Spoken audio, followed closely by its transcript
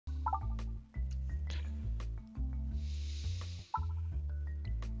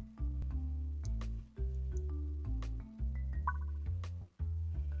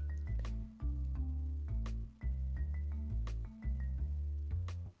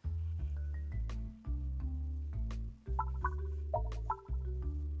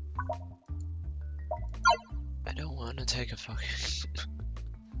gonna take a fucking.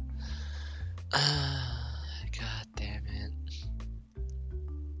 God damn it.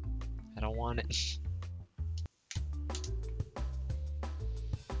 I don't want it.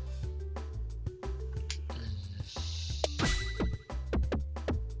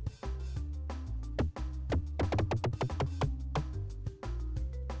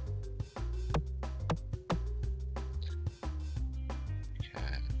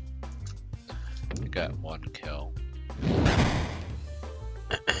 Okay. I got one kill.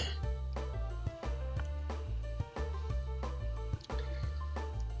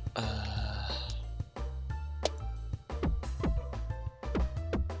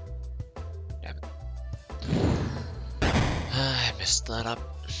 Damn it. I messed that up.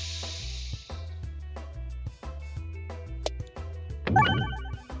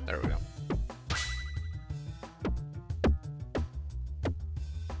 There we go.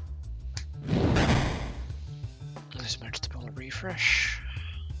 Let's manage to pull a refresh.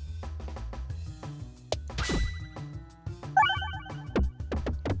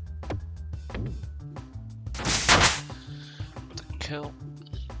 With a kill.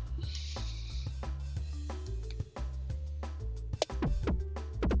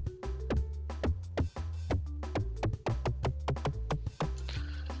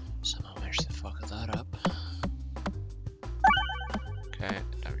 Somehow managed to fuck that up. Okay,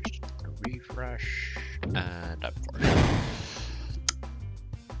 damage to the refresh, and I'm forced.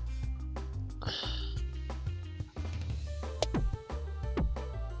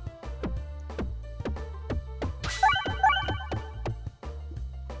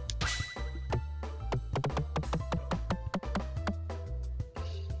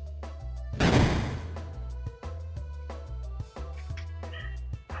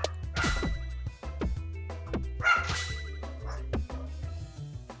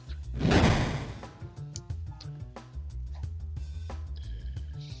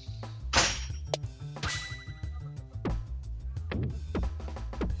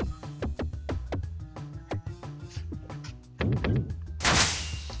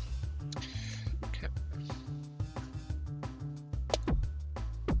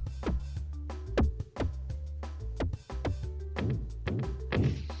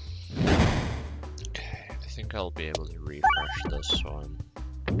 I think I'll be able to refresh this one.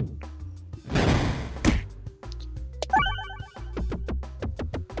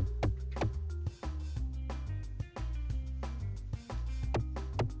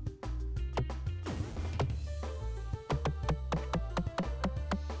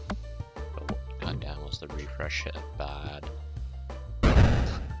 Oh, goddamn, was the refresh hit bad?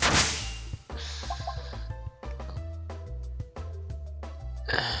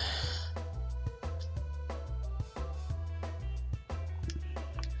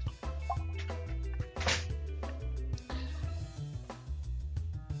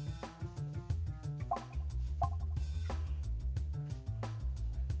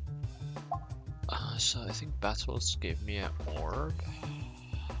 So I think battles gave me an orb.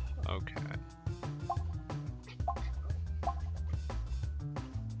 Okay.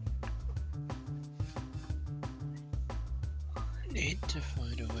 Need to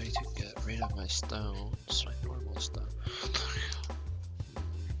find a way to get rid of my stones, like normal stuff.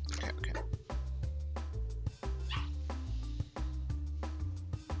 Okay.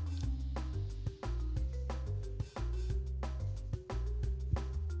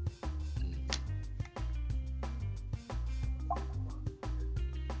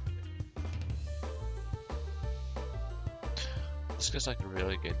 This guy's like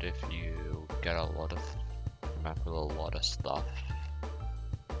really good if you get a lot of map with a lot of stuff.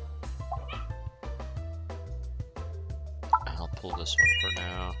 I'll pull this one for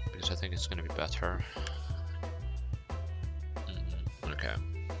now because I think it's gonna be better. Okay.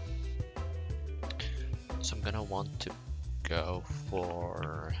 So I'm gonna want to go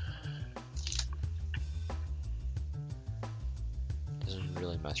for. Doesn't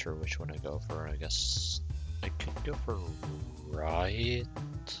really matter which one I go for, I guess. I could go for right,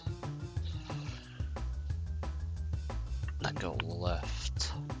 then go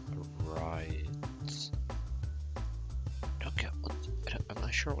left, right. Don't get what, I'm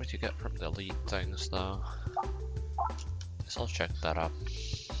not sure what you get from the lead things though. Guess I'll check that up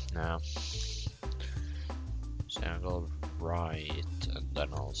now. So I'll go right, and then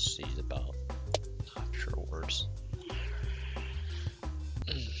I'll see about afterwards.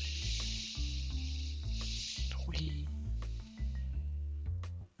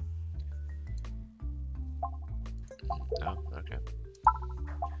 No? Okay.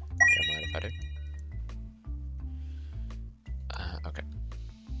 Don't mind if I do. Okay.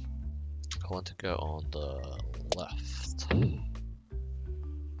 I want to go on the left.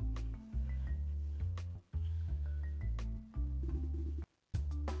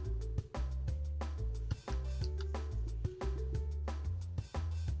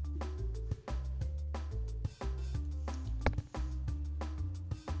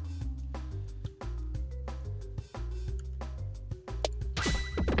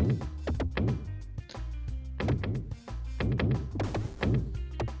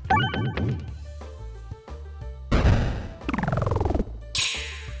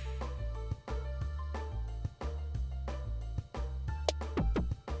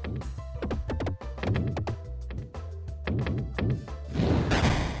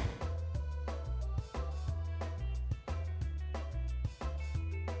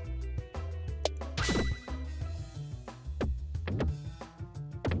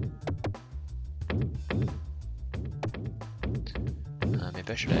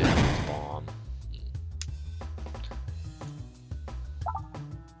 Maybe I should have added the bomb.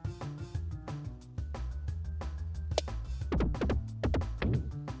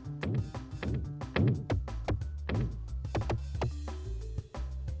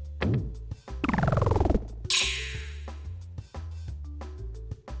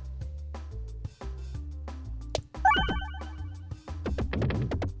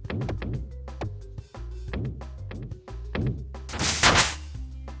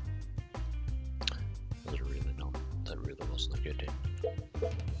 That really wasn't a good idea.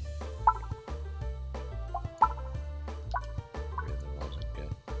 Really wasn't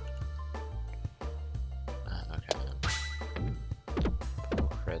good. Okay.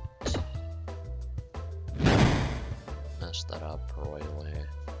 Crit. Messed that up royally.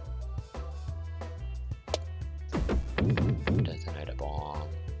 Detonate a bomb.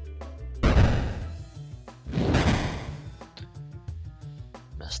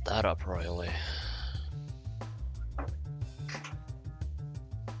 Messed that up royally.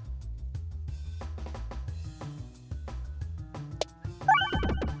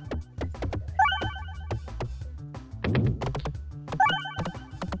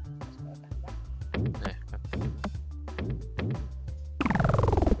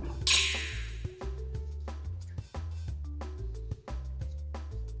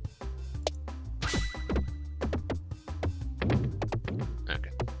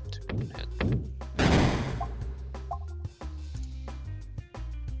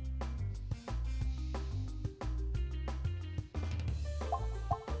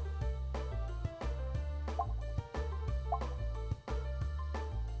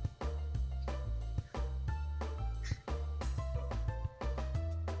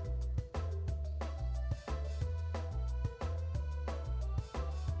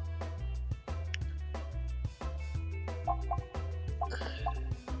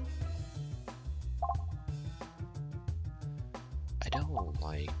 I don't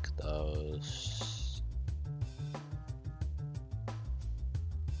like those.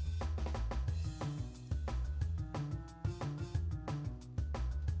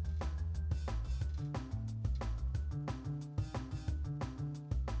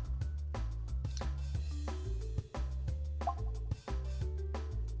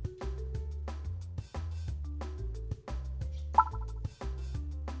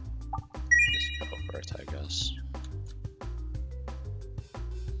 Just go for it, I guess.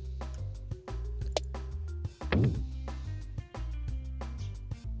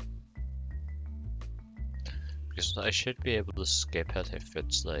 Because I should be able to skip it if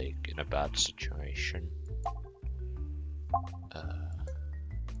it's like in a bad situation.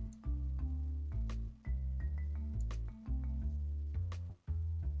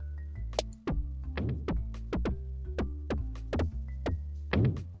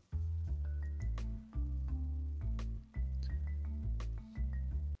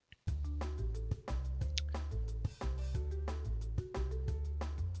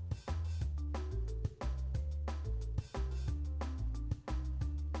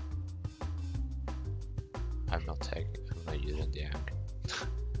 I'm not using the egg.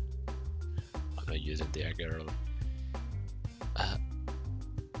 I'm not using the egg early. I'm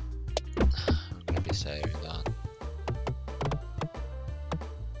gonna be saving that.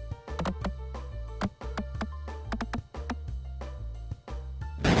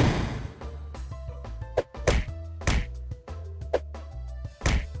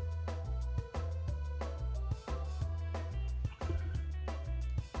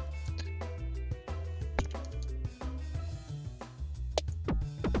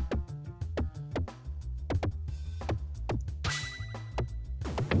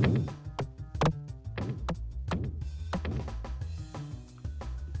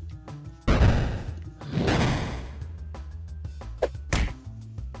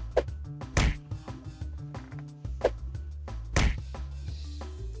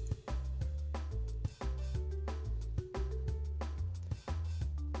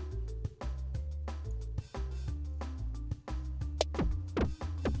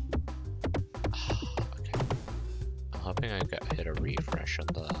 think I got hit a refresh on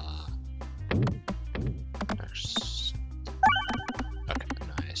the next. Okay,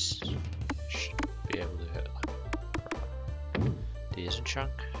 nice. Should be able to hit like decent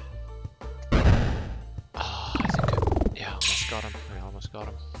chunk. Ah, I think yeah, almost got him. I almost got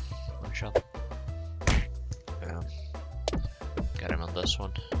him. One shot. Yeah. Get him on this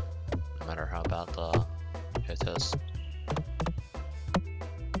one. No matter how bad the hit is.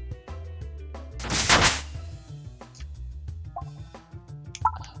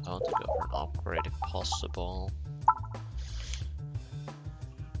 I want to go for an upgrade if possible.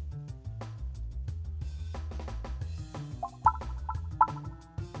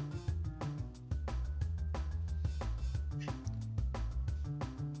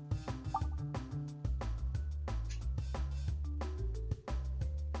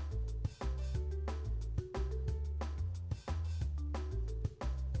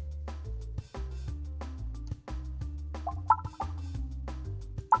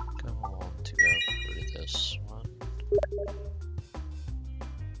 This one.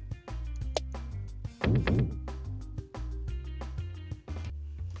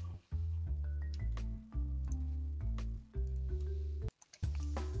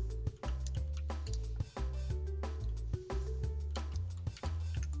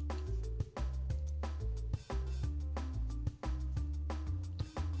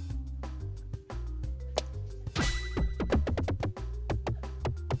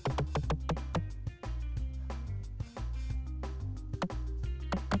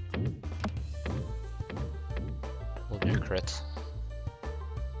 New crit.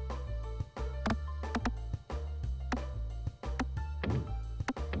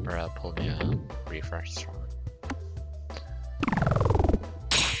 Or pull me a refresh throw.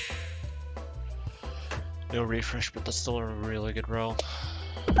 No refresh, but that's still a really good roll.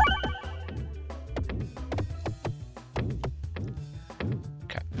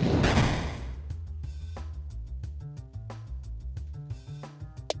 Okay.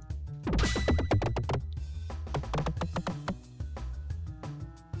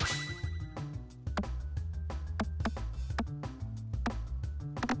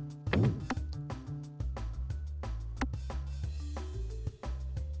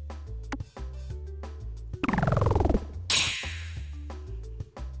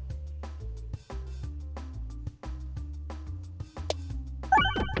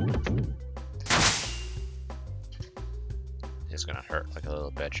 He's gonna hurt like a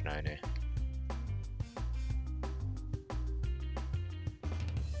little bitch, 90.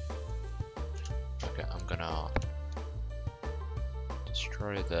 Okay, I'm gonna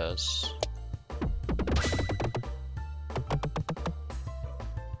destroy this.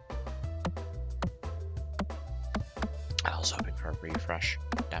 I was hoping for a refresh.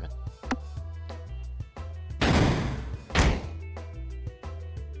 Damn it.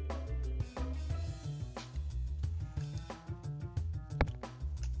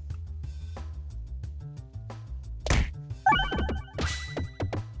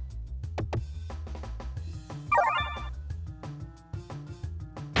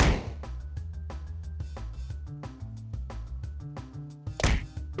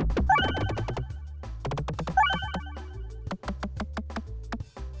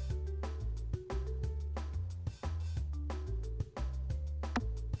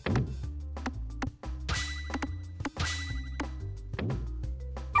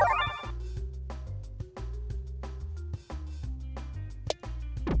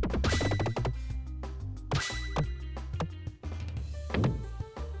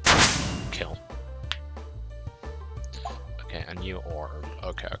 Kill. Okay, a new orb.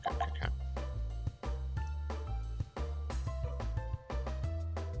 Okay.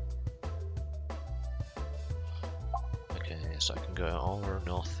 Okay, so I can go all or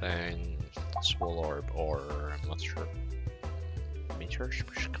nothing, swole orb, or I'm not sure. Meteor?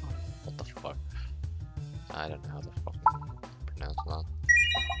 What the fuck? I don't know how to fucking pronounce that.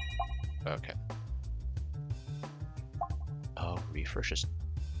 Okay. Oh, refresh is.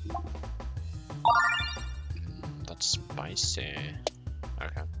 That's spicy.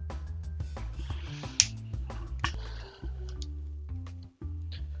 Okay.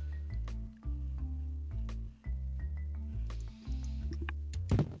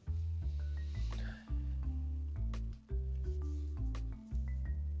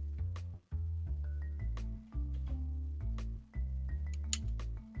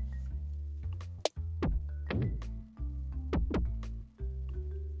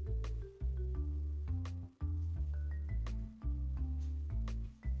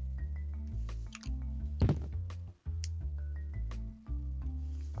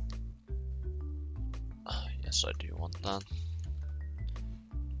 Yes, I do want that.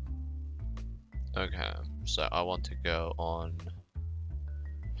 Okay, so I want to go on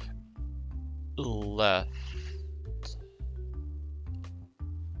left.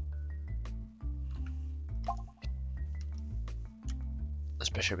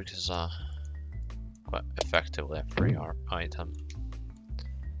 Especially because quite effectively a free item.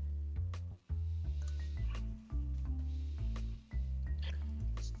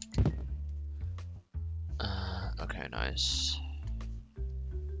 Okay, nice.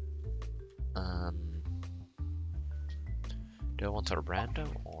 Do I want a random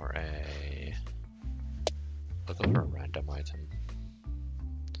or a... I'll go for a random item.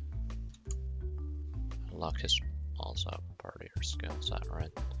 Luck is also part of your skill set,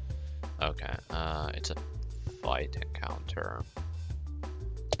 right? Okay, it's a fight encounter.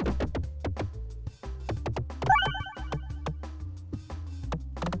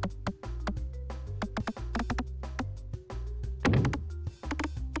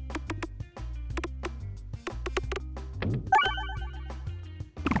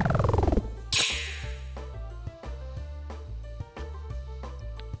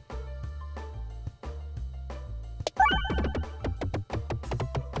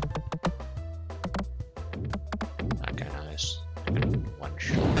 Okay, nice. One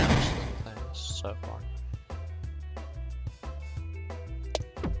shot these things so far.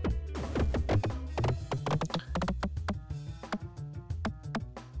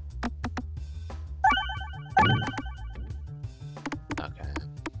 Okay,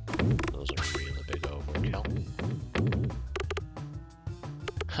 those are really big overkill.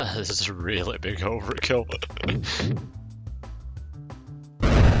 This is a really big overkill.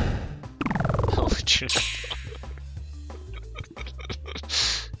 Oh, Jesus.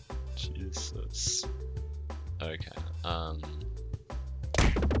 Okay,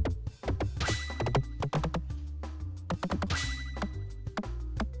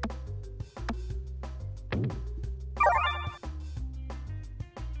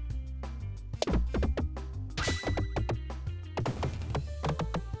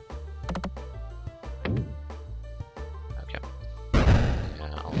 okay.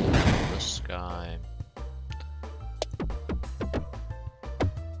 Yeah, I'll kill this guy.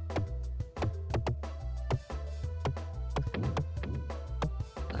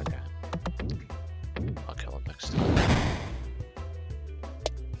 Okay. I'll kill him next time.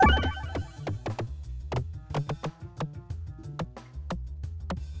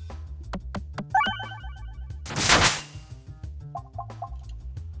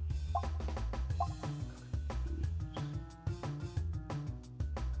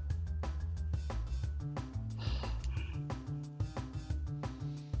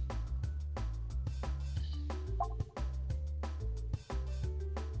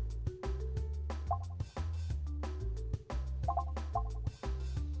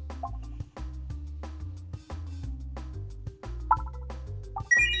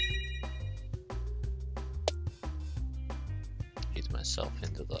 Ease myself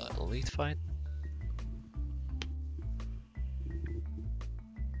into the elite fight.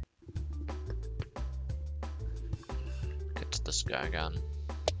 Get to this guy again.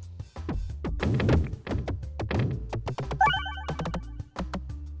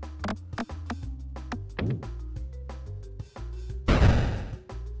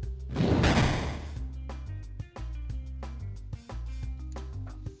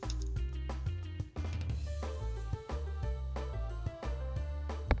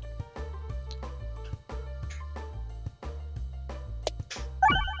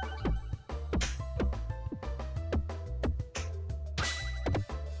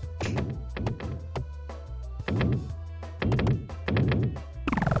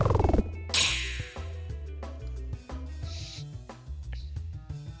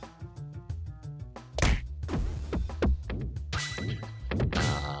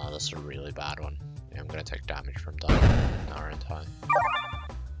 This is a really bad one. Yeah, I'm gonna take damage from that. Aren't I?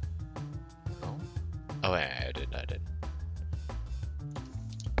 No? Oh yeah, I did.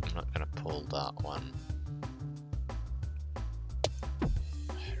 I'm not gonna pull that one.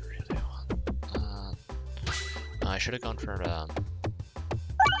 I really want... I should have gone for I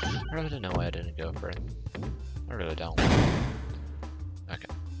really don't know why I didn't go for it. I really don't. Okay.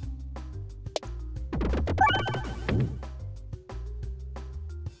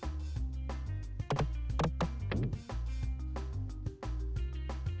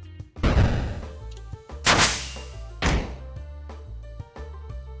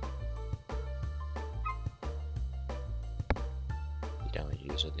 You don't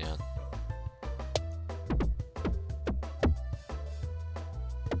use it yet.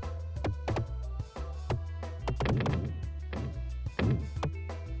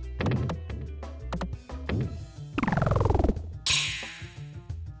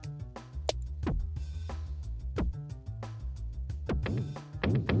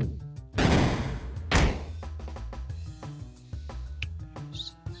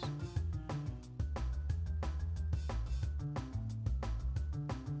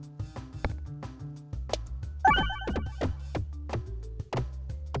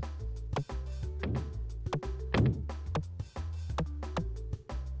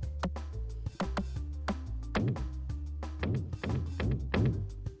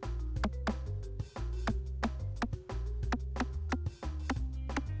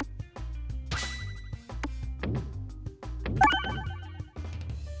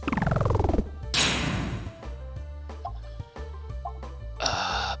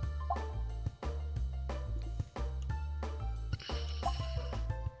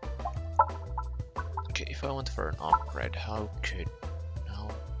 if I went for an upgrade, how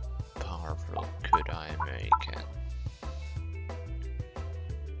powerful could I make it?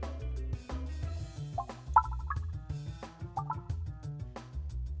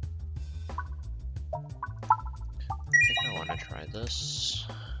 I think I want to try this.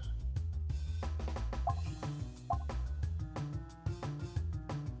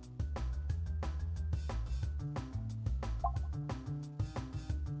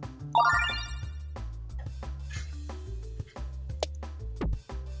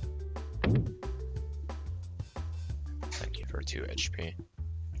 Thank you for 2 HP.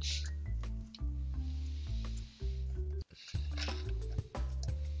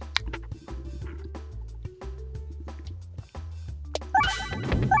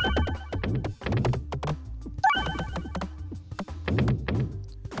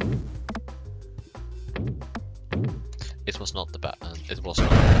 It was not the bad. It was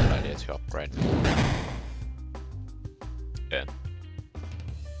not a bad idea to upgrade. Yeah.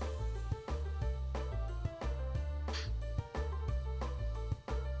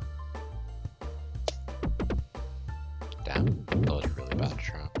 Damn, that was a really bad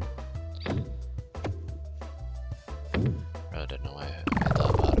trap. Really didn't know I had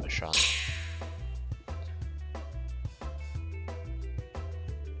that bad of a shot.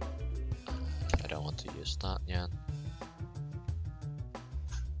 I don't want to use that yet.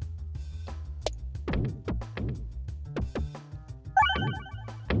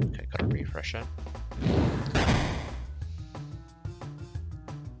 Okay, gotta refresh it.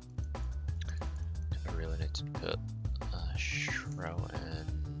 I really need to put a shroud in,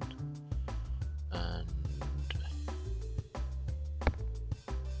 and I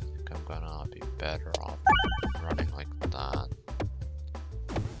think I'm gonna be better off running like that.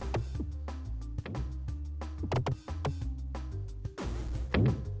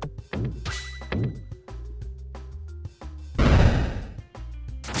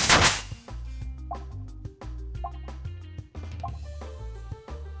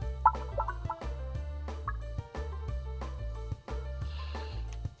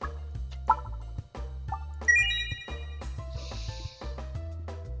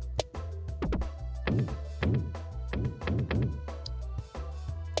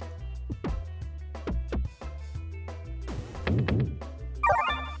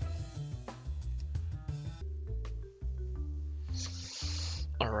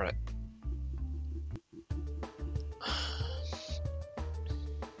 Alright.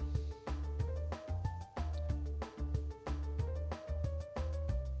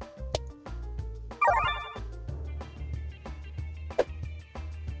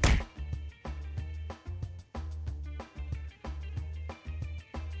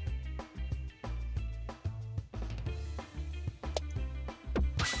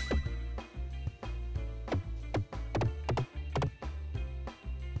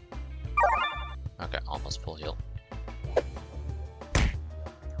 Okay, almost full heal.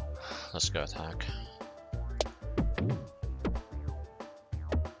 Let's go attack.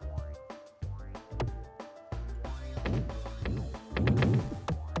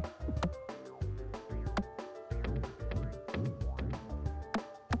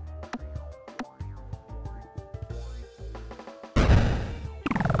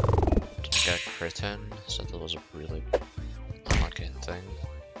 Didn't get a crit in, so that was a really unlucky thing.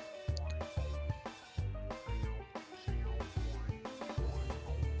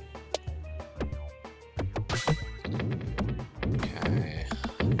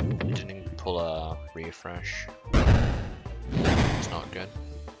 Pull a refresh. It's not good.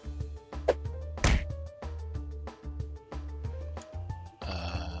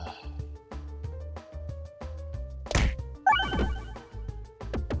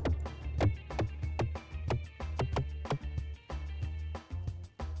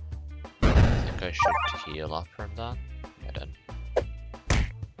 I think I should heal up from that. I didn't.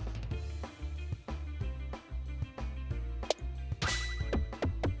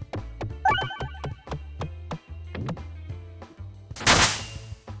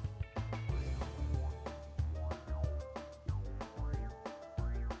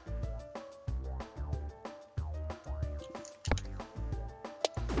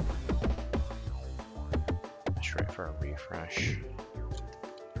 Wait for a refresh.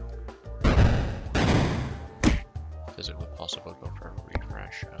 Physically possible, go for a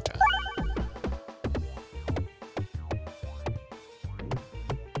refresh. Okay.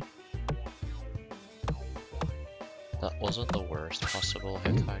 That wasn't the worst possible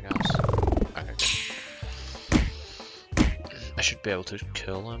hit, I guess. Okay, good. I should be able to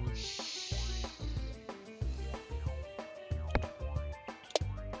kill him.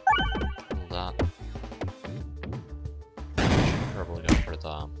 That.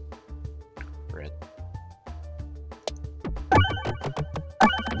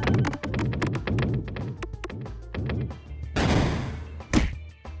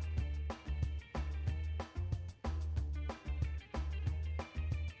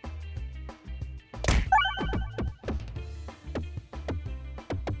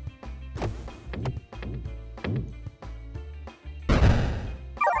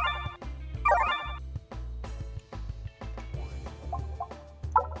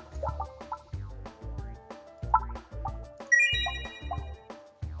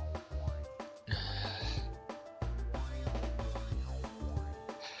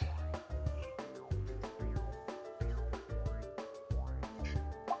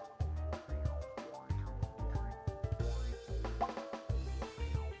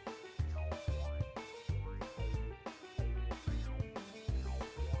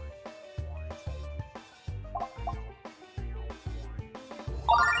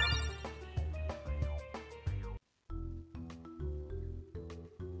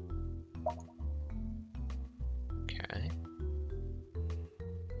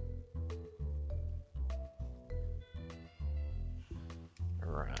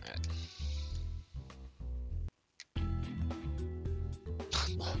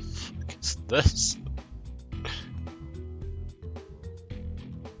 What's this?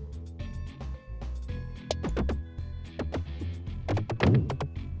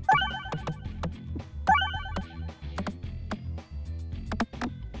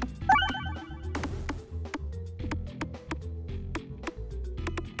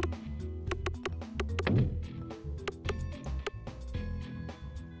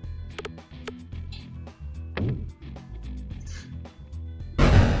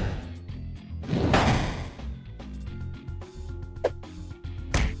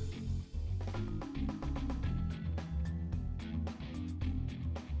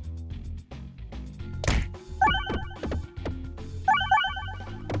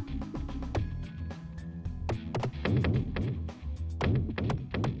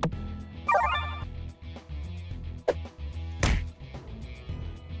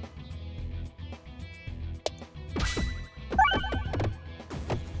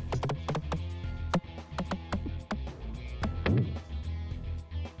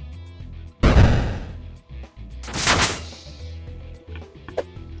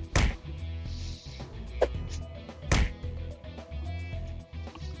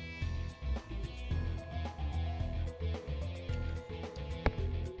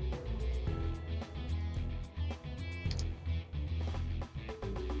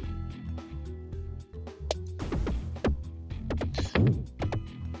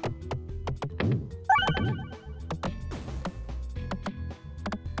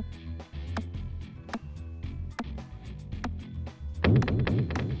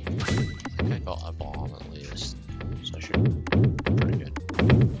 I got a bomb at least, so I should be pretty good.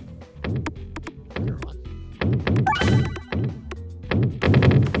 Another one.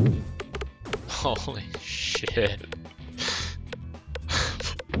 Holy shit.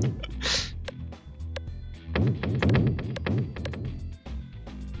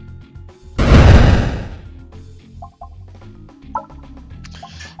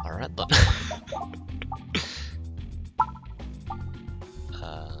 Alright then.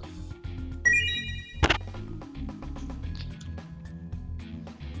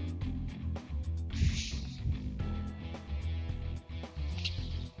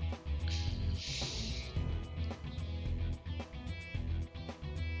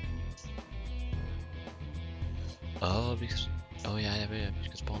 Oh, because yeah,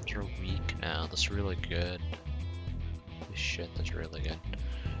 because bombs are weak now. That's really good. Holy shit, that's really good.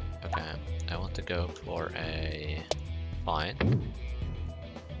 Okay, I want to go for a fine.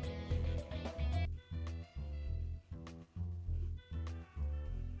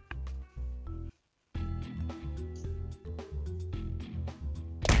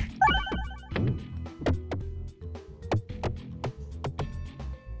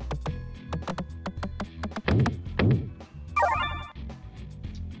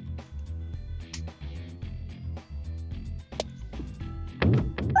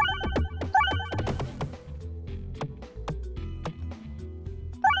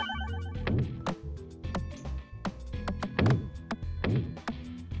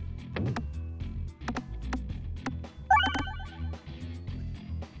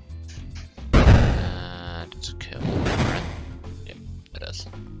 It's a kill, right? Yep, it is.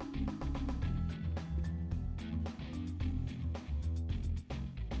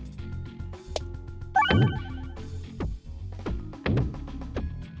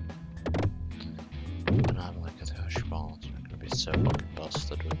 I don't have like a touch ball, so I'm gonna be so fucking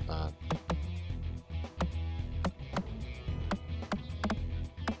busted with that.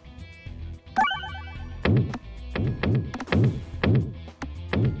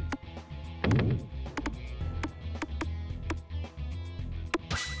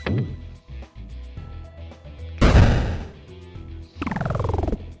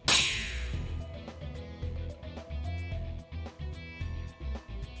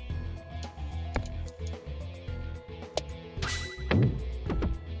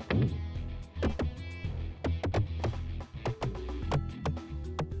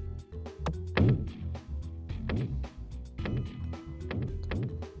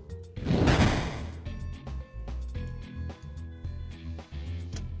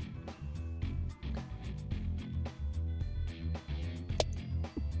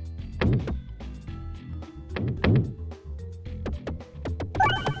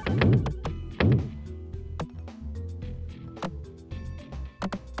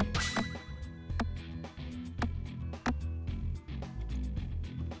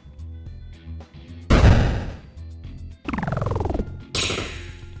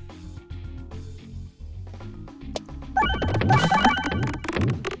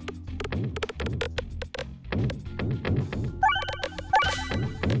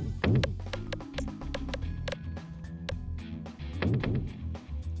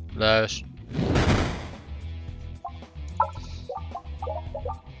 Those.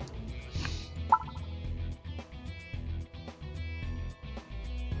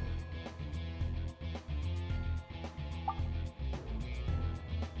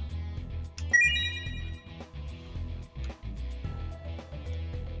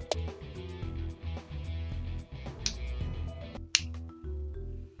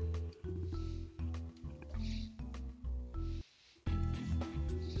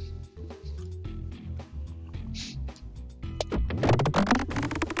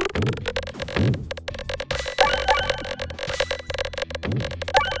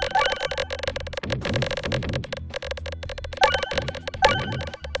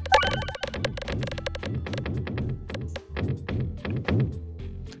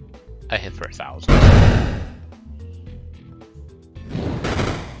 I hit for 1,000.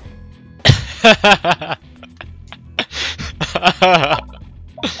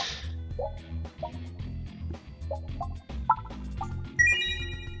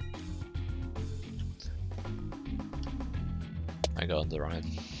 I go on the right.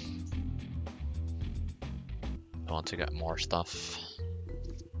 I want to get more stuff.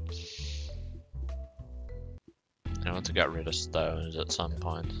 I want to get rid of stones at some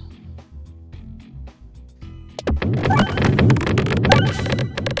point.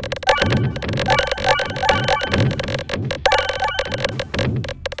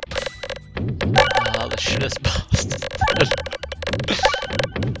 Oh, the shittest bastard.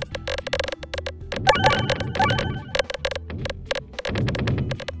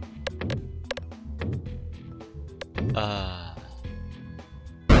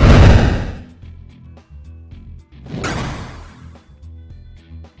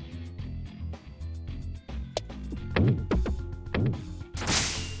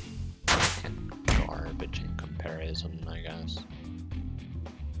 Garbage in comparison, I guess.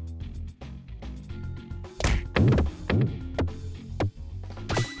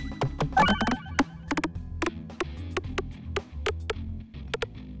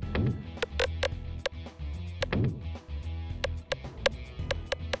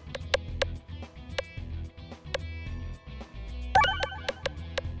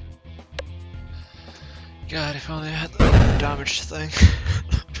 God, if only I had the damage thing.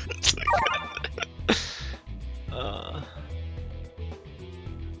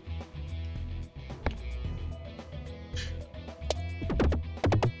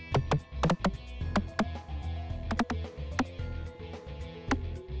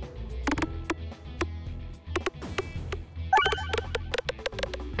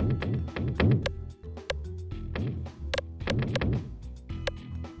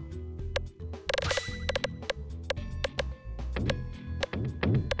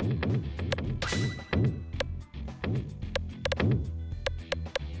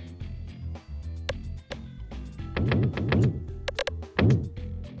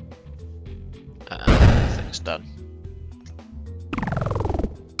 Thing's done.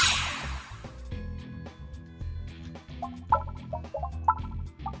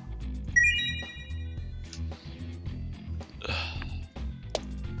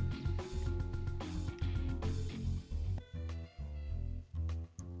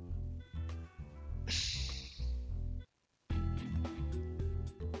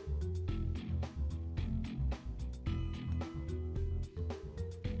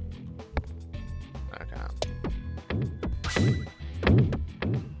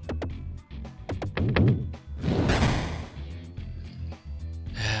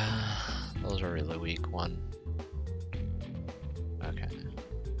 Yeah, those are really weak one. Okay.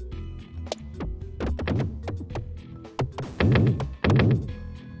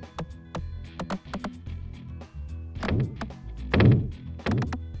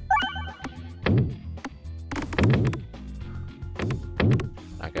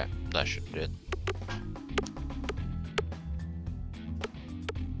 Okay, that should do it.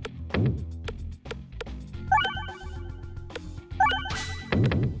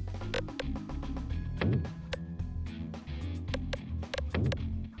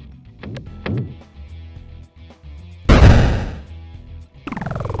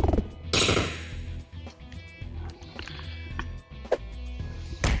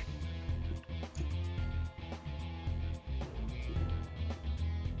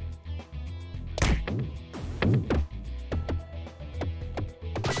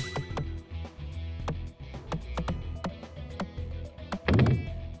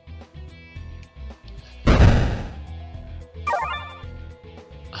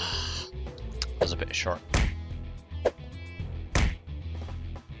 Was a bit short.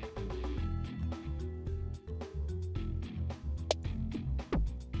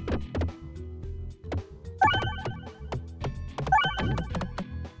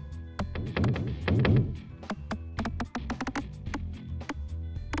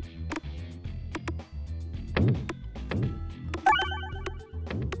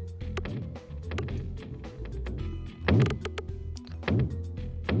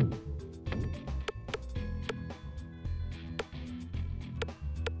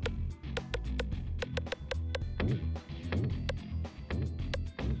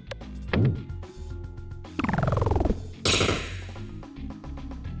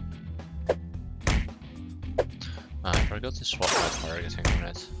 I forgot to swap my targeting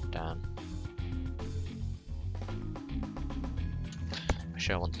unit. Damn.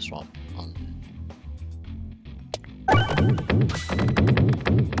 Actually, I want to swap.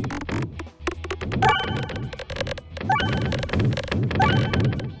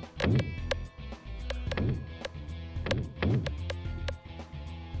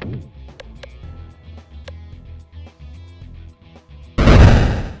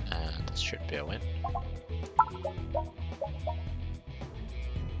 And this should be a win.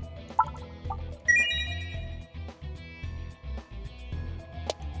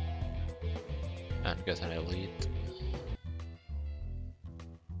 And get an elite.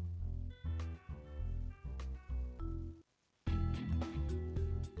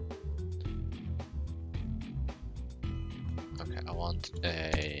 Okay, I want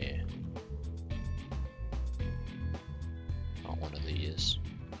one of these.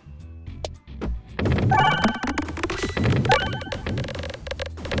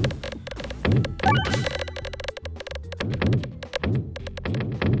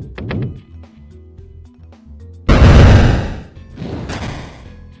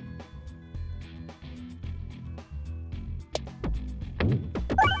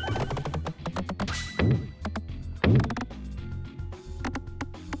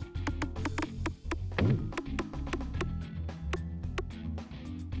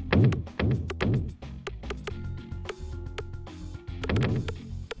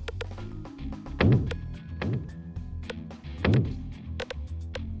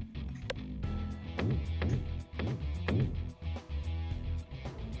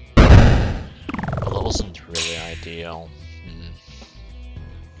 Well, that wasn't really ideal.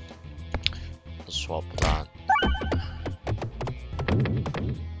 Let's swap that.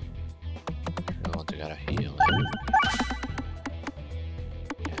 I want to get a heal.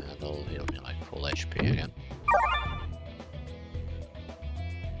 Yeah, that'll heal me like full HP again.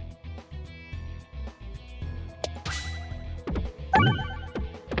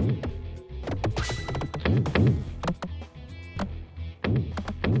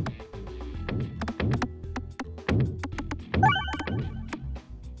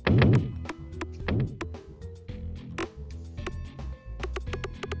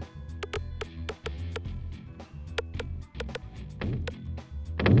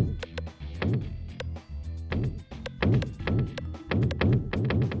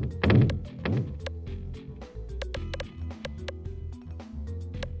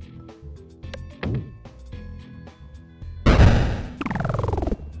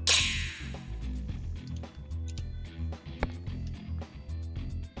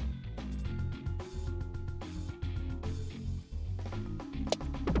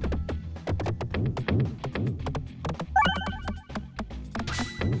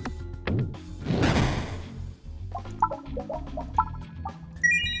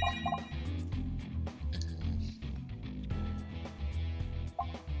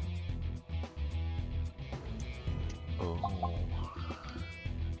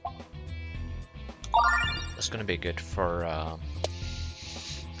 That's gonna be good for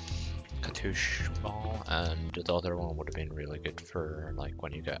Cartouche Ball, and the other one would have been really good for like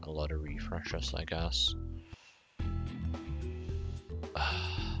when you get a lot of refreshes, I guess.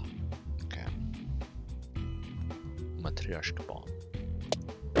 Okay. Matryoshka Ball.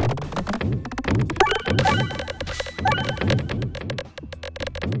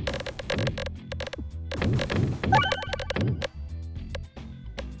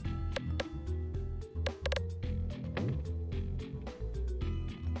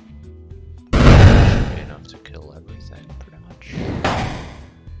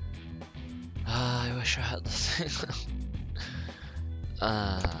 I wish I had the thing.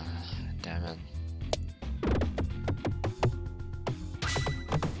 Damn it.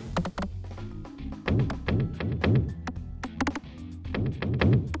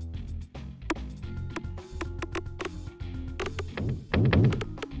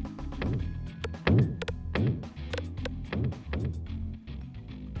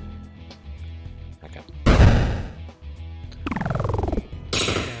 Okay.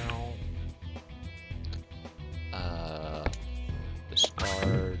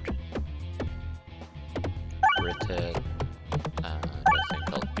 Discard.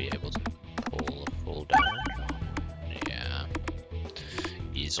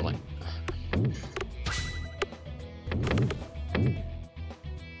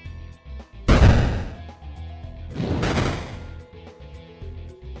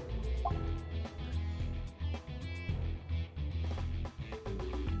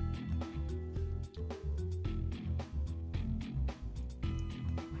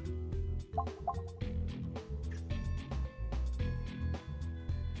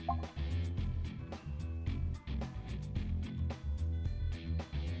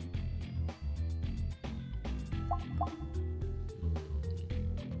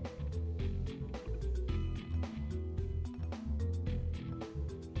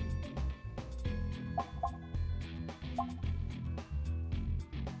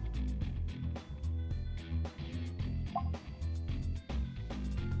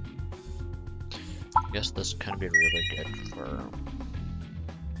 I guess this can be really good for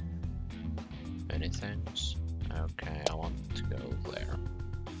many things. Okay, I want to go there.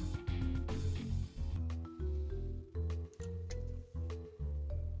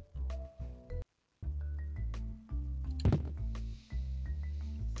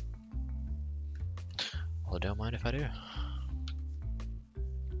 Well, don't mind if I do.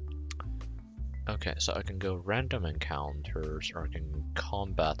 Okay, so I can go random encounters, or I can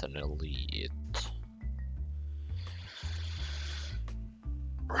combat an elite.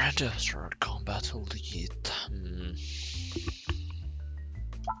 Random sword combat elite.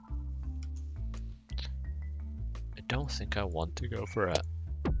 I don't think I want to go for a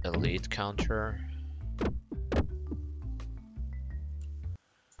elite counter.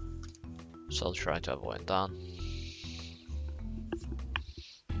 So I'll try to avoid that.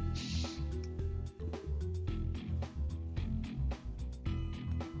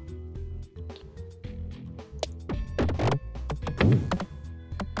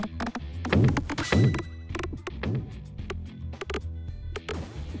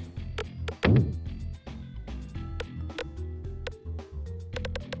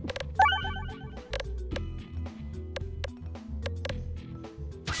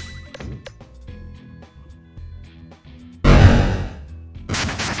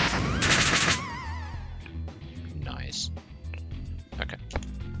 Nice. Okay.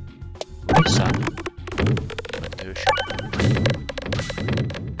 Reset. Douche.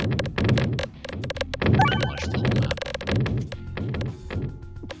 Pretty much the whole map.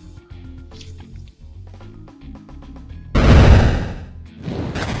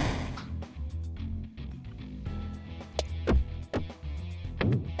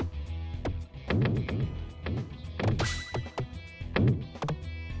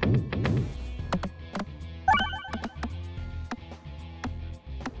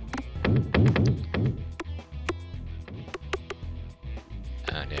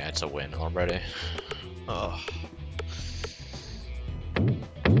 And yeah, it's a win already. Oh.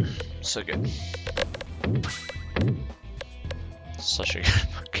 So good. Such a good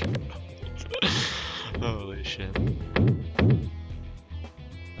fucking holy shit.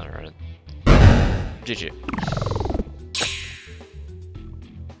 Alright. GG.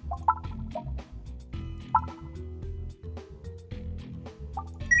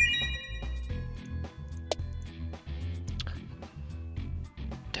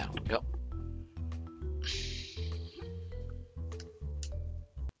 Down we go.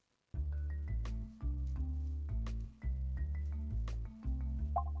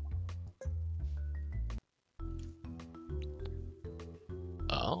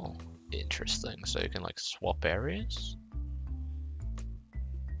 Oh, interesting. So you can like swap areas?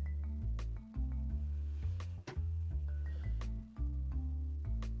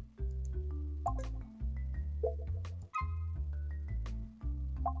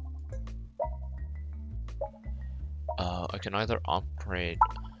 I can either upgrade.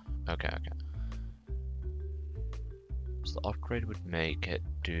 Okay. So the upgrade would make it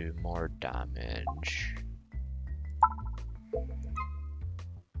do more damage.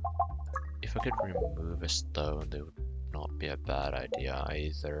 If I could remove a stone, that would not be a bad idea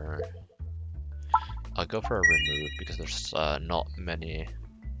either. I'll go for a remove because there's not many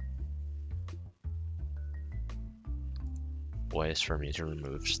ways for me to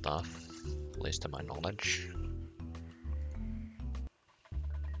remove stuff, at least to my knowledge.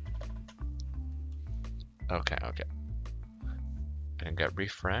 Okay. I can get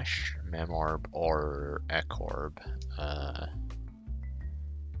refresh, memorb, or ecorb. I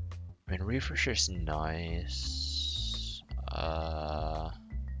mean, refresh is nice.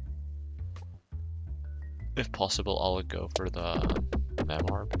 If possible, I'll go for the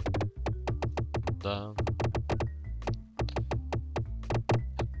memorb.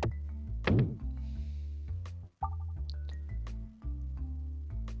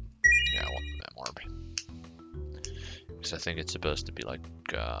 Yeah, I want the memorb. Because I think it's supposed to be like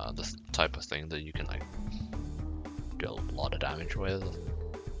the type of thing that you can like do a lot of damage with.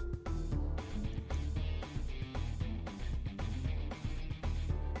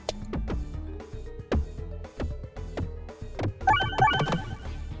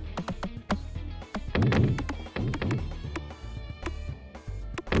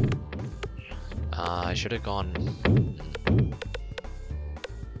 I should have gone.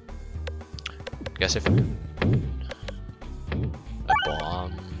 I guess if a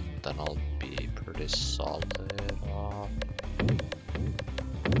bomb, then I'll be pretty solid off.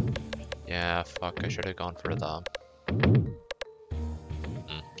 Yeah, fuck, I should have gone for the.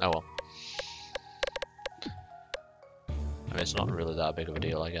 Oh well. I mean, it's not really that big of a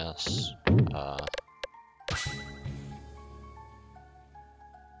deal, I guess.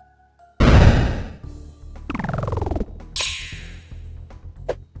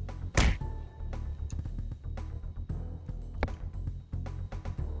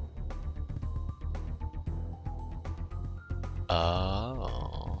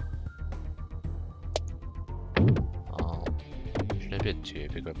 Oh. Oh. Shouldn't be too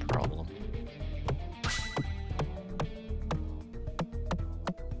big of a problem.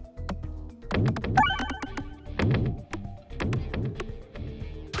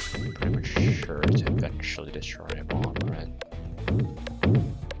 Pretty much sure to eventually destroy a bomb, right?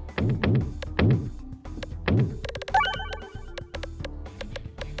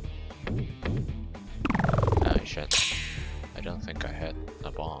 Oh shit. I don't think I hit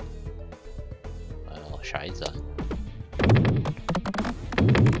a bomb. Well, scheiße.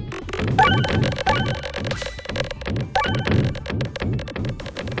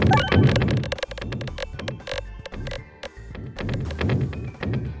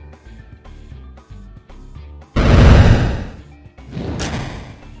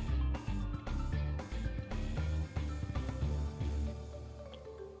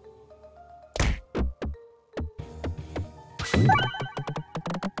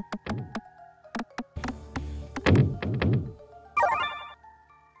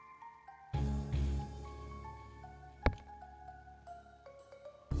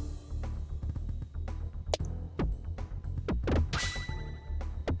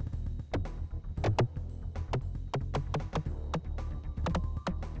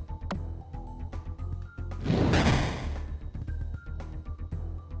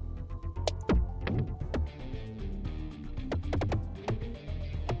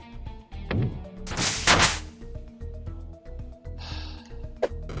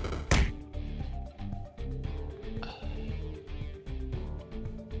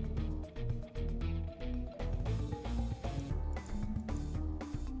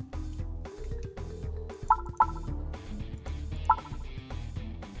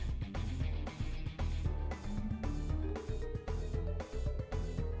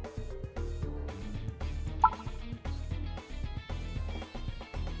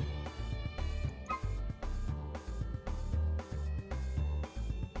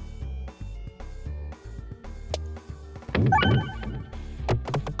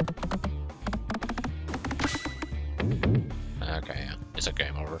 Okay, yeah. It's a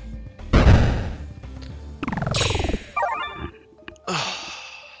game over.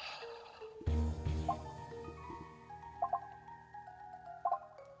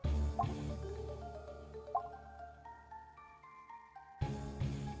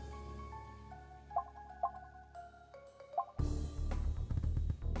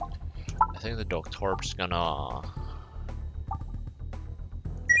 I think the Doctor's gonna...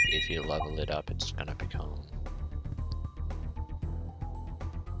 If you level it up, it's gonna become...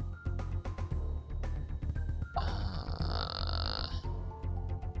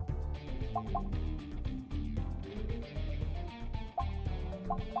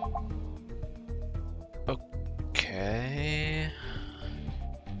 Okay...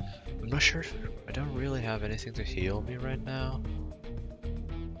 I'm not sure if... I don't really have anything to heal me right now.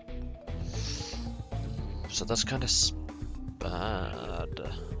 So that's kind of bad.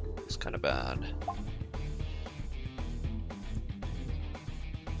 It's kind of bad.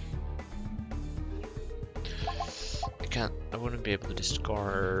 I wouldn't be able to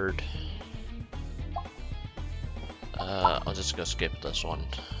discard. I'll just go skip this one.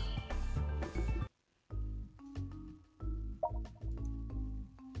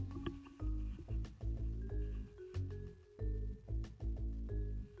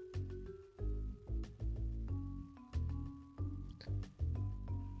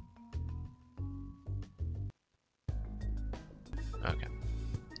 Okay.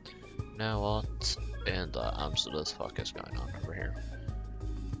 Now what in the absolute fuck is going on over here?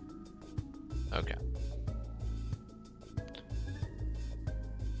 Okay.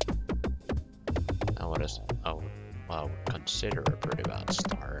 Now what is... Oh, well, consider a pretty bad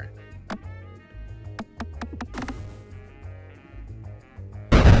start.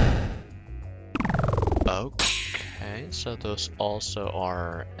 Okay, so those also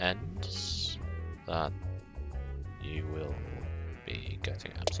are ends that you will be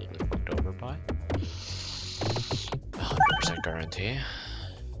getting absolutely fucked over by. 100% guarantee.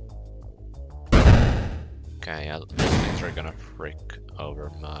 Okay, yeah, these things are gonna frick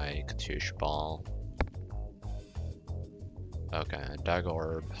over my Katyush ball. Okay, Dag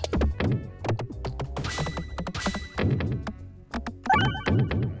Orb.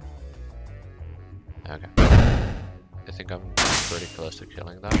 Okay. I think I'm pretty close to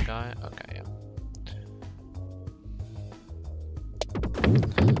killing that guy. Okay, yeah.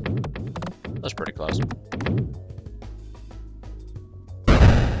 That's pretty close. Kill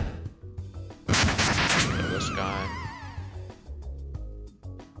this guy.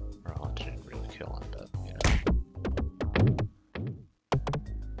 Well, I didn't really kill him, but you know.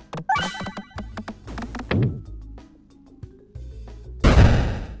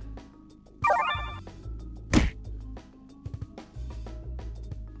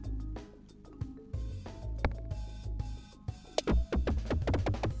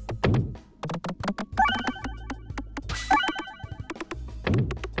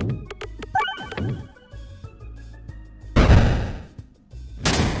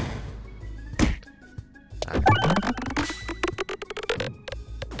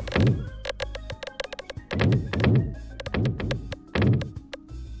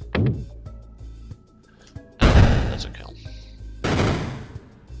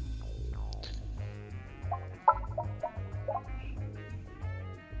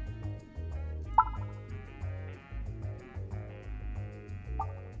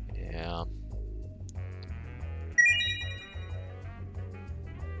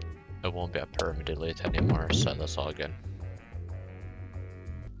 it won't be a perma delete anymore, so that's all good.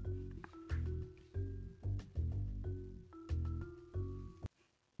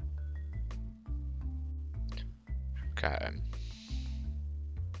 Okay.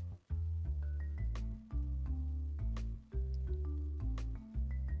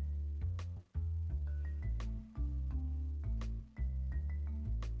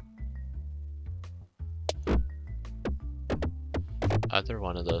 Either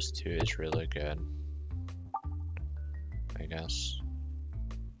one of those two is really good, I guess.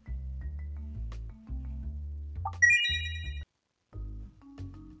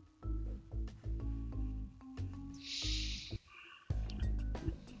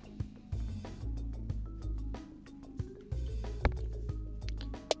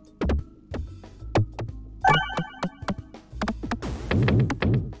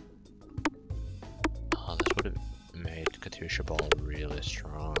 Oh, this would have made Katusha Ball really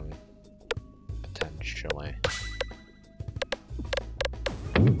strong, potentially.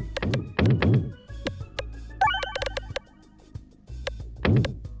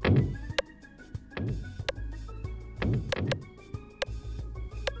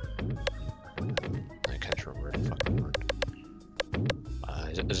 I can't remember the fucking word.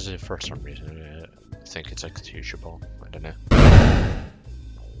 This is for some reason I think it's a Katusha Ball. I don't know.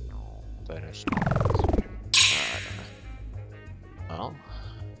 That is. I don't know. Well,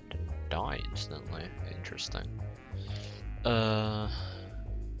 didn't die instantly. Interesting. Okay.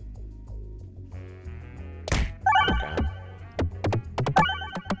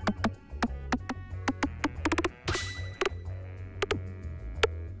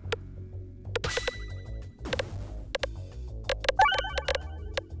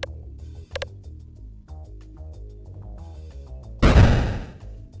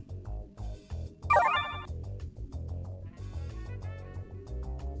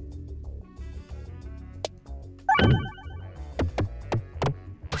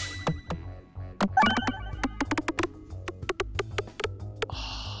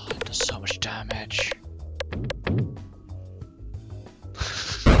 It does so much damage.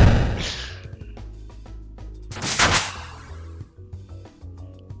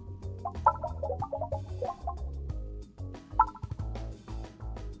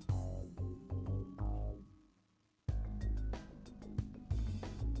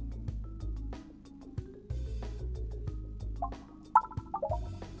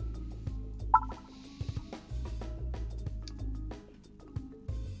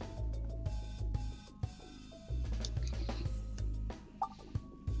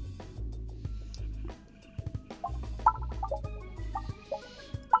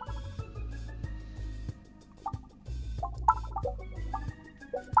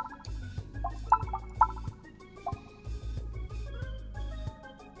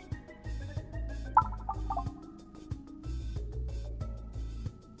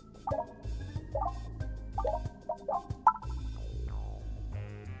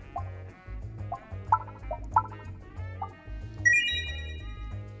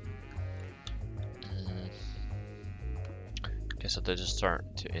 Okay, so they just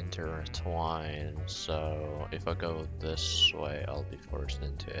start to intertwine, so if I go this way, I'll be forced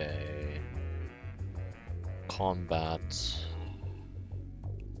into a combat.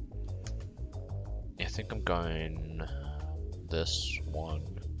 I think I'm going this one.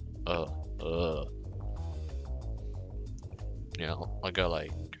 Yeah, I'll go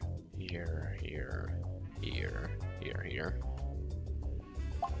like here, here, here, here, here.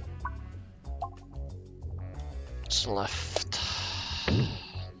 What's left?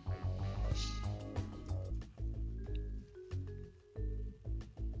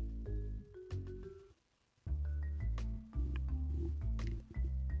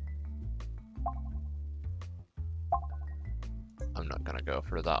 I'm not gonna go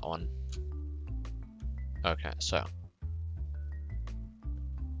for that one. Okay, so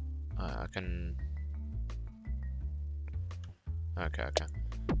I can. Okay.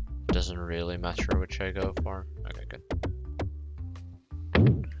 Doesn't really matter which I go for. Okay, good.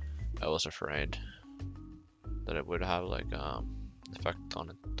 I was afraid that it would have like effect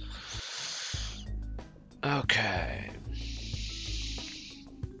on it. Okay.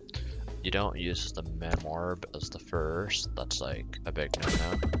 You don't use the Mem Orb as the first. That's like a big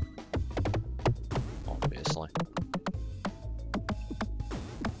no-no. Obviously.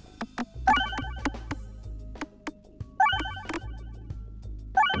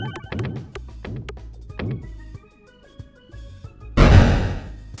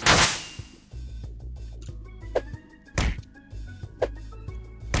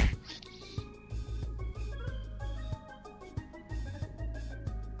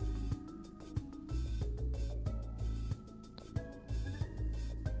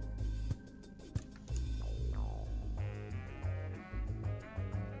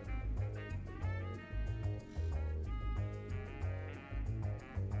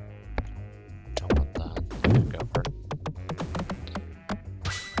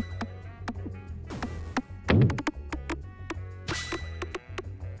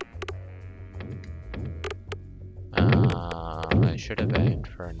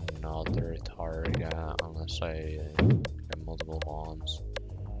 for another target unless I get multiple bombs.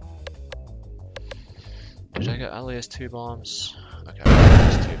 Did I get at least 2 bombs? Okay,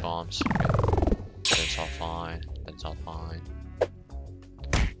 at least 2 bombs. Okay. That's all fine. That's all fine.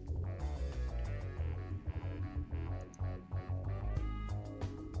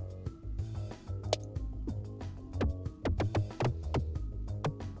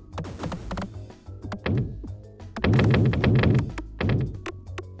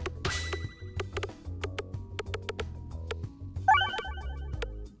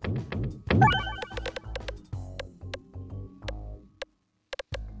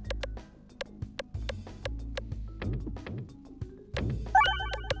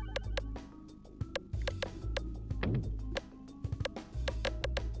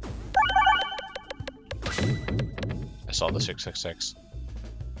 I saw the 666.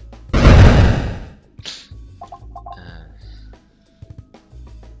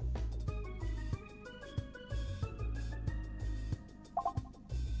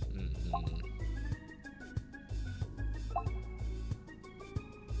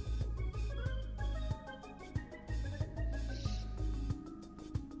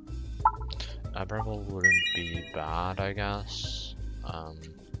 A purple wouldn't be bad, I guess.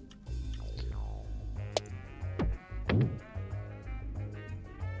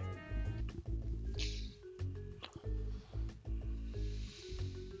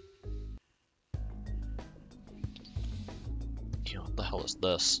 Yeah, what the hell is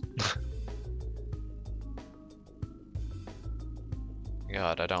this?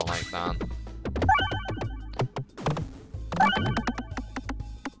 God, I don't like that.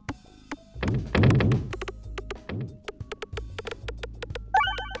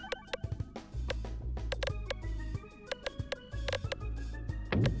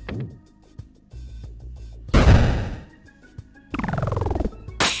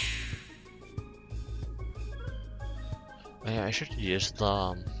 Yeah, I should use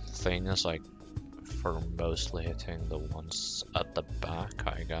the thing as like for mostly hitting the ones at the back,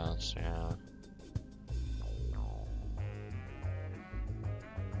 I guess, yeah.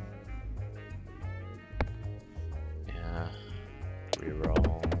 Yeah.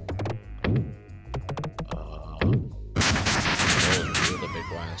 Reroll. Do the big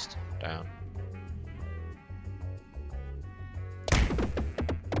blast. Down.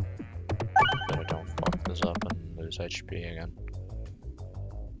 That I don't fuck this up and lose HP again.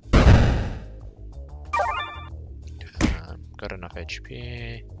 Got enough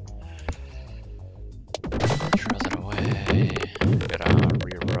HP. Throw that away. Get a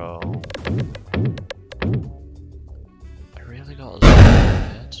reroll. I really got 0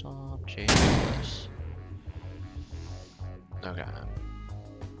 hits on. Jesus. Okay.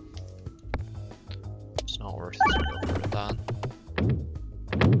 It's not worth it to go for that.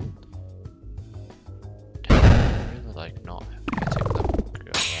 Damn, I really like not hitting them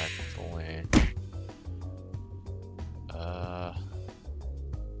correctly. I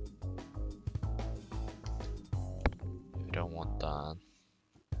don't want that.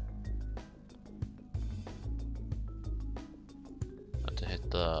 I have to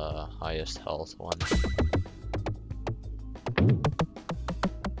hit the highest health one.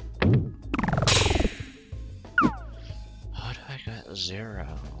 How do I get 0?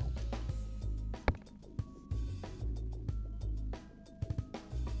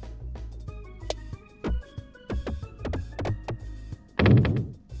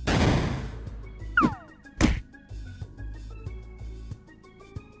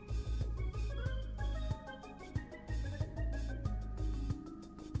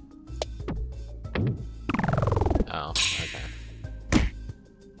 Oh, okay.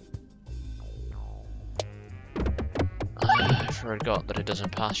 I forgot that it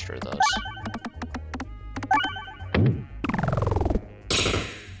doesn't pass through those.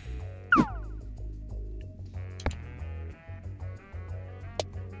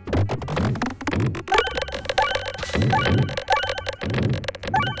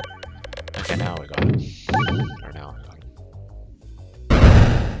 Okay, now we got it. Or now we got it.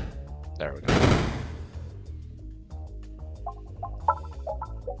 There we go.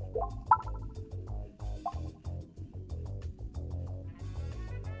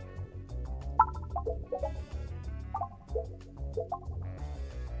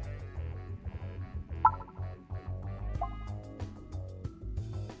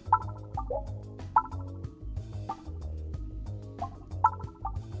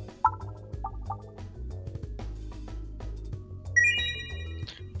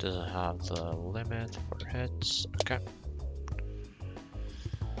 Doesn't have the limit for hits. Okay.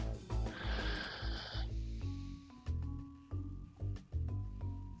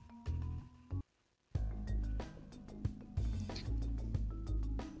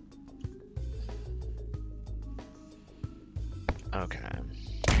 Okay.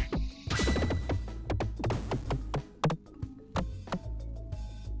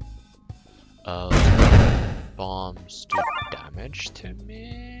 Bombs do damage to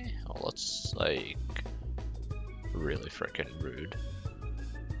me? Oh, that's like really freaking rude.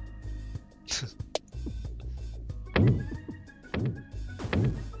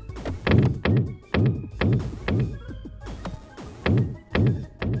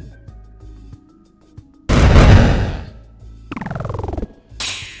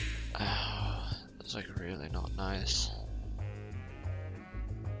 Oh, that's like really not nice.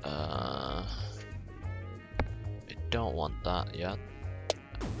 I don't want that yet.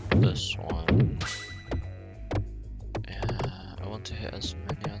 This one. Yeah, I want to hit as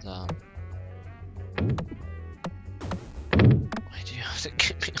many of them. Why do you have to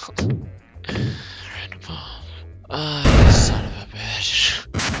get me on the random bomb? Ah, you son of a bitch.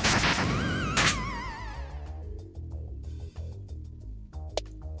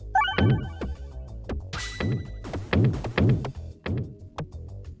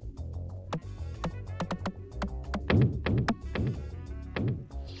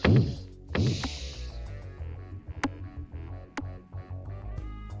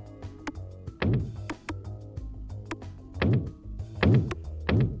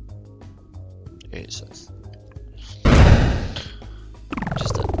 Jesus.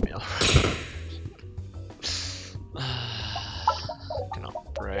 Just let me off. Can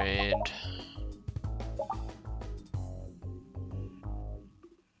upgrade.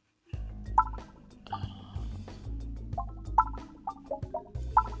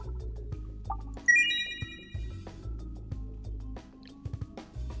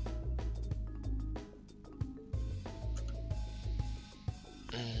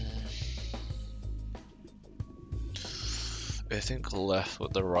 I think left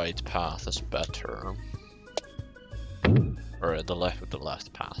with the right path is better. Or the left with the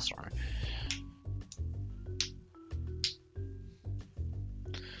left path, sorry.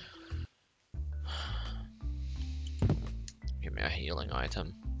 Give me a healing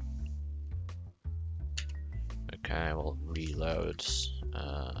item. Okay, well, reloads.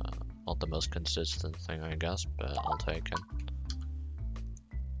 Not the most consistent thing, I guess, but I'll take it.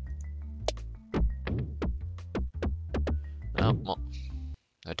 No, well,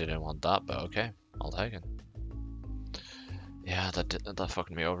 I didn't want that, but okay, I'll take it. Yeah, that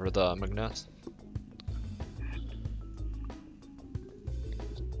fucked me over, the magnet.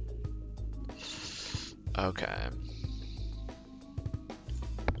 Okay.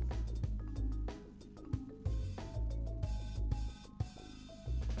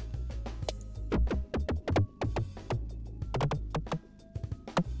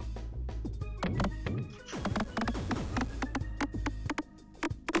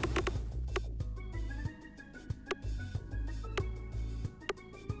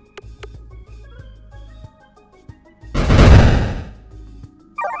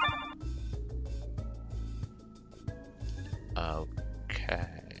 Okay.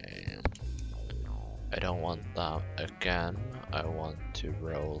 I don't want that again. I want to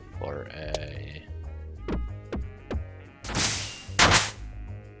roll for a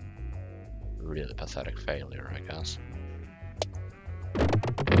really pathetic failure, I guess.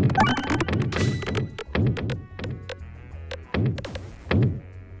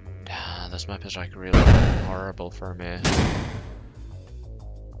 Damn, this map is like really horrible for me.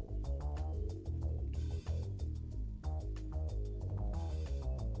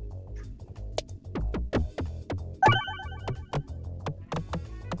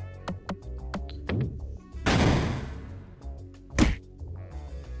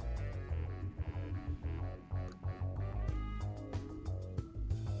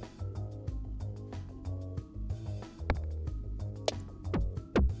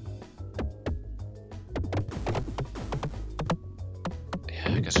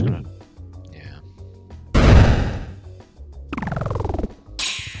 I guess I'm gonna, yeah.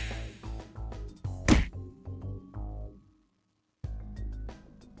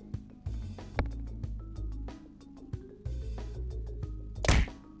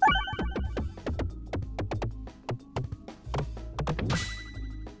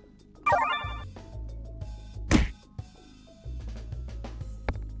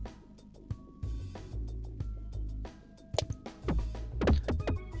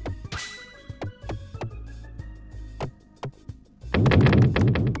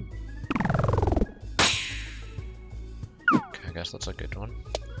 I guess that's a good one.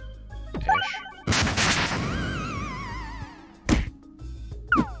 Ish.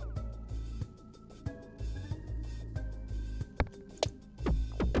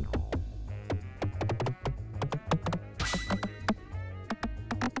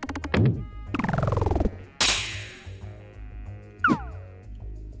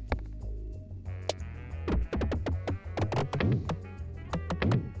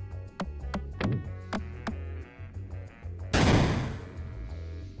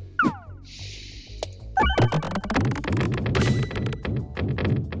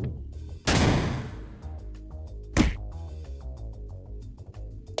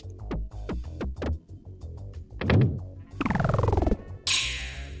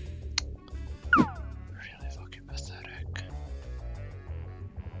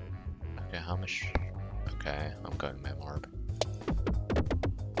 Okay, how much? Okay, I'm going Mem Orb.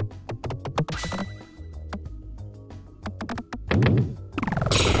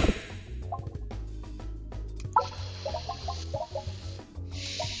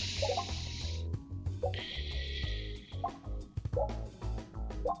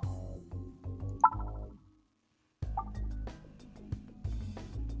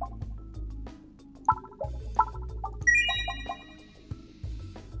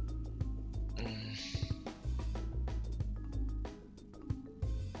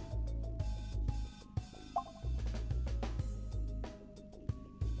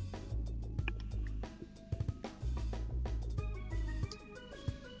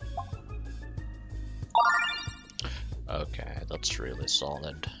 Okay, that's really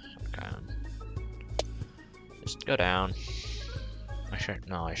solid. Okay. Just go down. I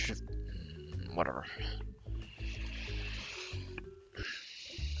should whatever.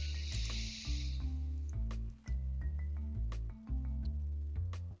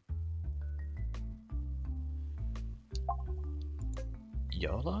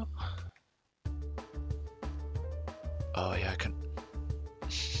 YOLO? Oh yeah, I can.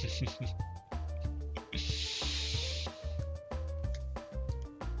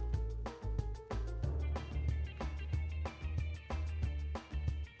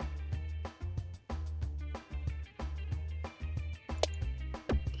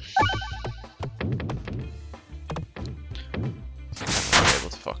 I'd be able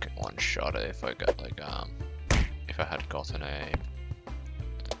to fucking one shot it if I got like if I had gotten a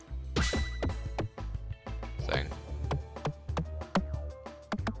thing.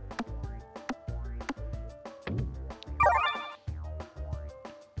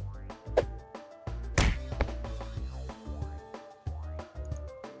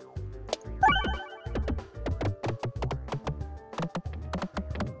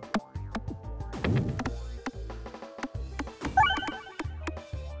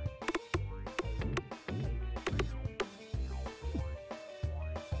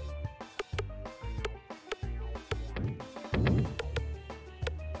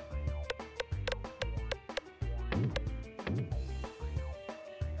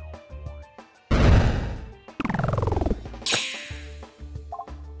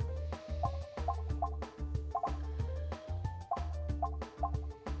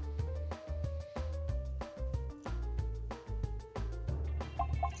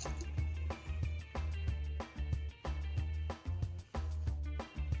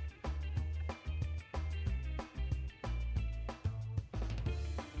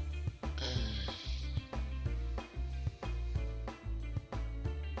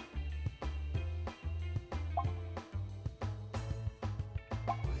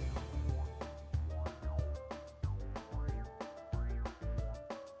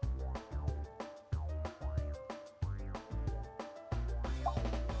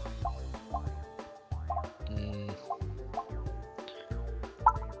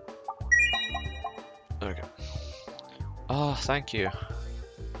 Okay. Oh, thank you.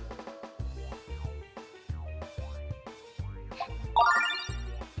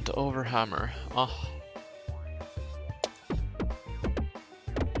 The overhammer. Oh.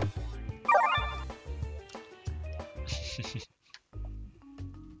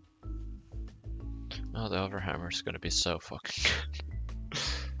 Oh, the overhammer's gonna be so fucking good.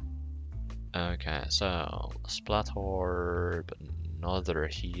 Okay, so splat orb, another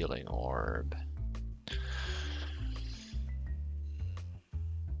healing orb.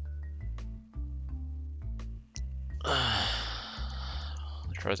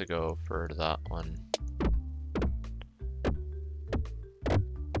 I'll try to go for that one.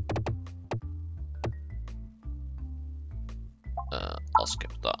 I'll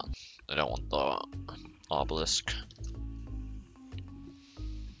skip that. I don't want the obelisk.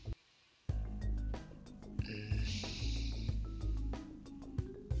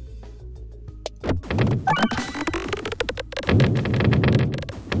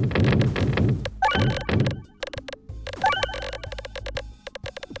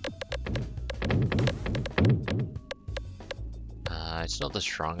 It's not the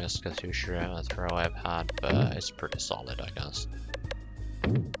strongest Katusha throw I've had, but it's pretty solid, I guess.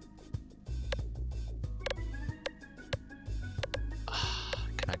 Can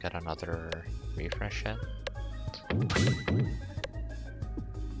I get another refresh in?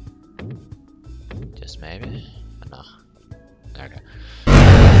 Just maybe? No. Okay.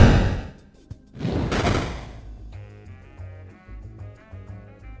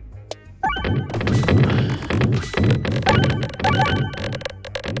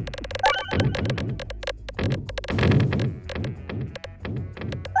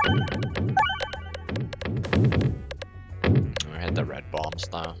 bombs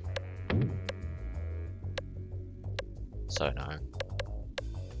though. So annoying.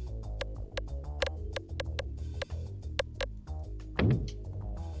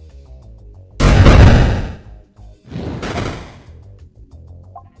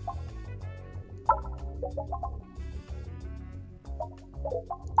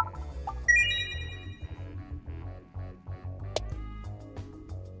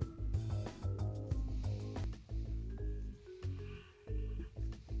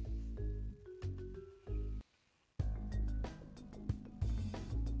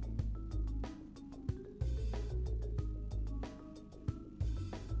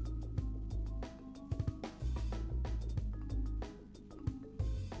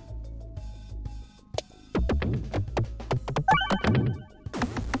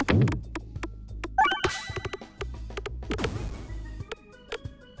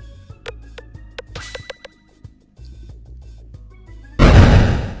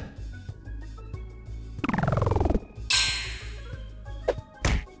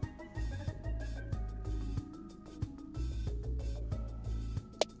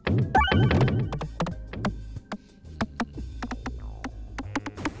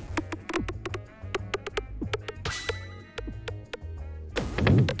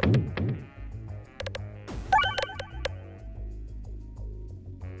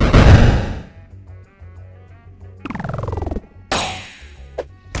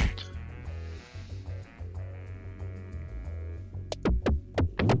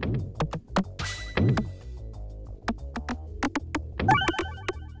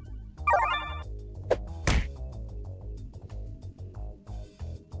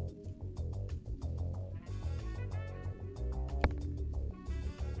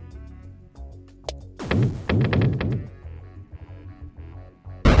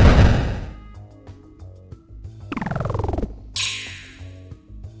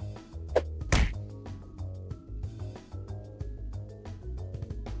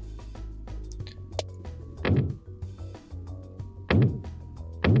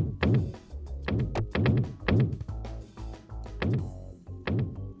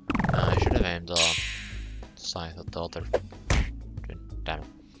 I should have aimed the side of the other. Damn it.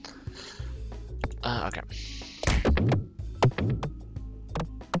 Okay.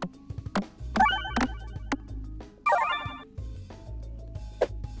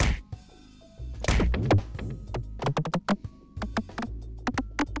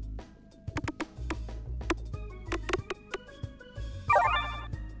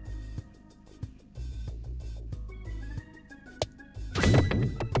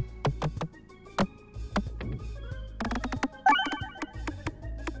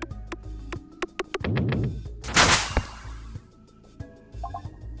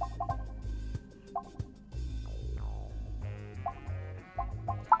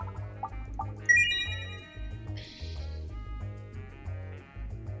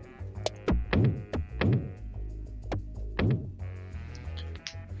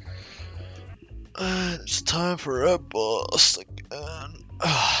 It's time for a boss again.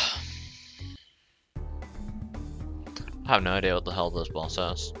 I have no idea what the hell this boss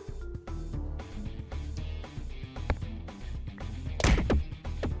is.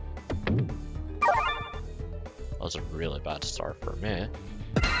 That was a really bad start for me.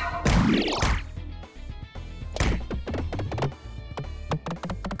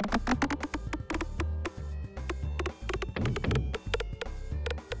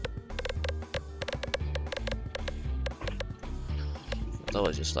 That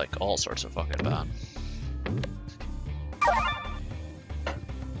was just like all sorts of fucking bad.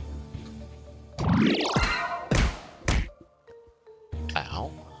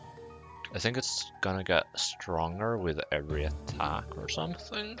 Ow. I think it's gonna get stronger with every attack or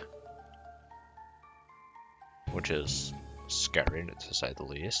something. Which is scary to say the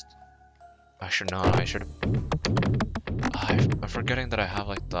least. Actually, no, I should I'm forgetting that I have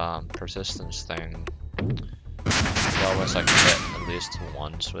like the persistence thing. So always I can hit at least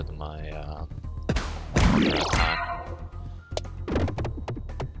once with my other attack.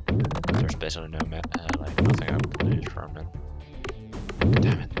 There's basically no like nothing I would lose from it.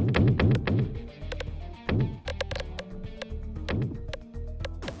 Damn it.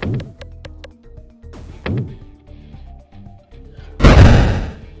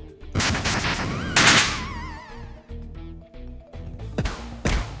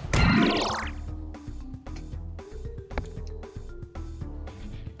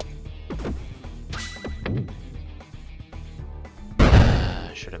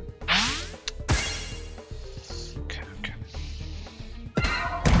 Should have. Okay.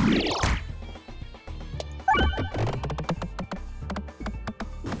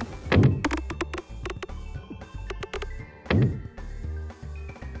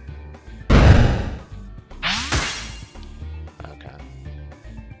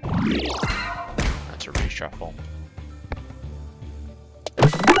 shuffle.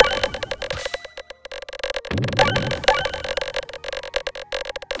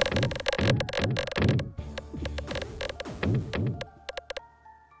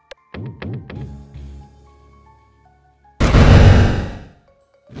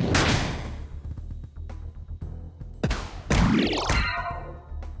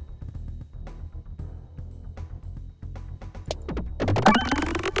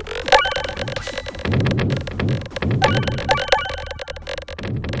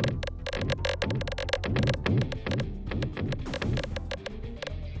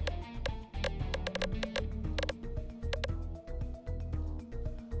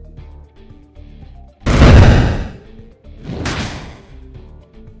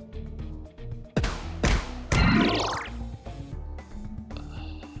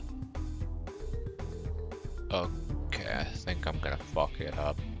 Okay, I think I'm gonna fuck it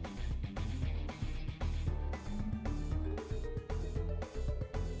up.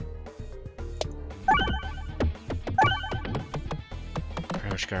 Pretty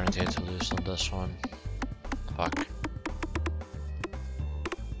much guaranteed to lose on this one. Fuck.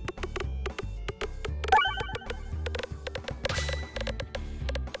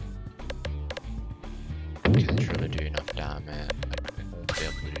 Can't really do enough damage. I won't be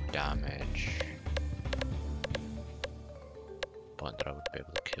able to do damage. Point that I would be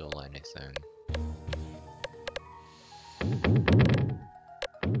able to kill anything.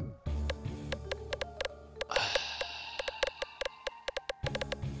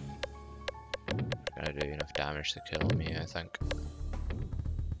 Gonna do enough damage to kill me, I think.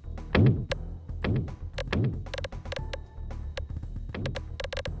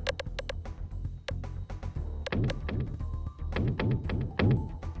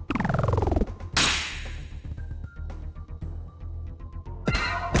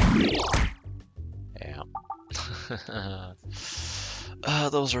 Yeah.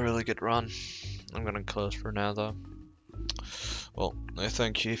 That was a really good run. I'm gonna close for now though. Well, I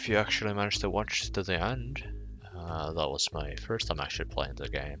thank you if you actually managed to watch to the end. That was my first time actually playing the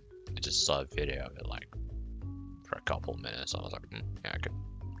game. I just saw a video of it like for a couple minutes. I was like, yeah, I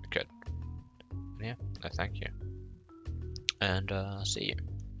could. Yeah, I thank you. And see you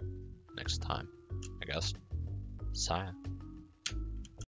next time, I guess. See ya.